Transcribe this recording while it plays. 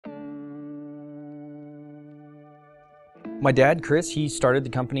My dad, Chris, he started the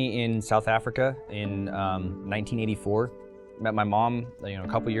company in South Africa in 1984. Met my mom, a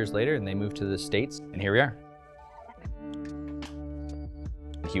couple years later, and they moved to the States, and here we are.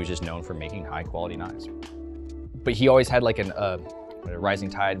 He was just known for making high quality knives. But he always had like a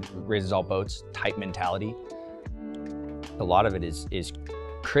rising tide raises all boats type mentality. A lot of it is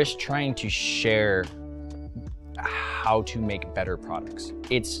Chris trying to share how to make better products.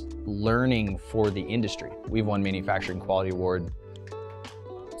 It's learning for the industry. We've won Manufacturing Quality Award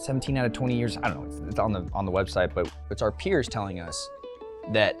 17 out of 20 years. I don't know, it's on the website, but it's our peers telling us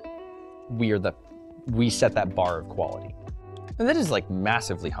that we set that bar of quality. And that is like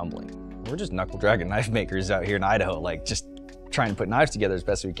massively humbling. We're just knuckle dragging knife makers out here in Idaho, like just trying to put knives together as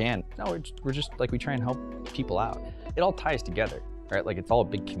best we can. No, we're just like, we try and help people out. It all ties together, right? Like it's all a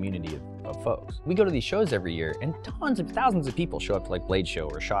big community of folks. We go to these shows every year and thousands of people show up to like Blade Show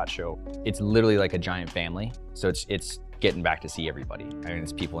or SHOT Show. It's literally like a giant family. So it's getting back to see everybody. I mean,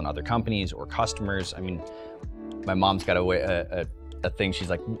 it's people in other companies or customers. I mean, my mom's got a thing, she's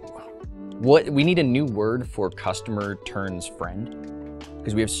like, we need a new word for customer turns friend.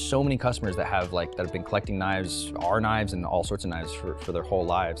 Because we have so many customers that have been collecting knives, our knives and all sorts of knives for their whole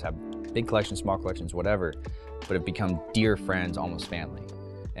lives, have big collections, small collections, whatever, but have become dear friends, almost family.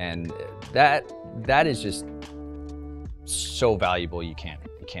 And that is just so valuable, you can't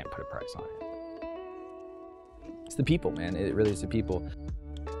put a price on it. It's the people, man, it really is the people.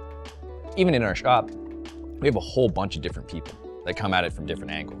 Even in our shop, we have a whole bunch of different people that come at it from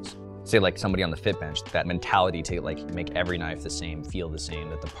different angles. Say like somebody on the fit bench, that mentality to like make every knife the same, feel the same,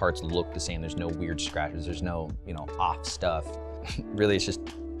 that the parts look the same, there's no weird scratches, there's no, off stuff. Really, it's just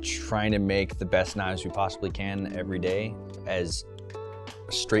trying to make the best knives we possibly can every day as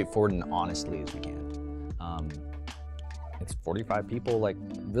straightforward and honestly as we can. It's 45 people,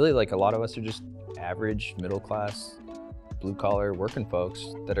 really a lot of us are just average, middle class, blue collar working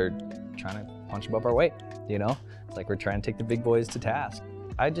folks that are trying to punch above our weight, It's like we're trying to take the big boys to task.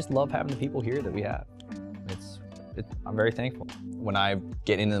 I just love having the people here that we have. I'm very thankful. When I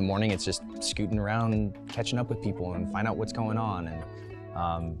get in the morning, it's just scooting around and catching up with people and find out what's going on.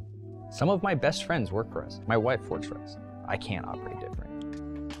 And some of my best friends work for us. My wife works for us. I can't operate different.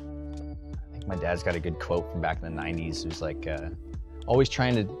 I think my dad's got a good quote from back in the 90s. It was like, always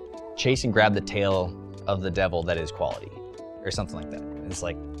trying to chase and grab the tail of the devil that is quality, or something like that. And it's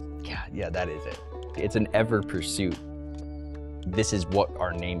like, yeah, that is it. It's an ever pursuit. This is what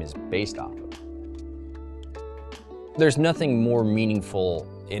our name is based off of. There's nothing more meaningful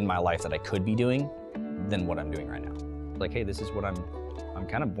in my life that I could be doing than what I'm doing right now. Like, hey, this is what I'm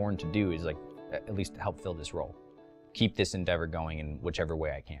kind of born to do, is like at least help fill this role. Keep this endeavor going in whichever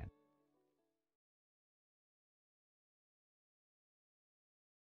way I can.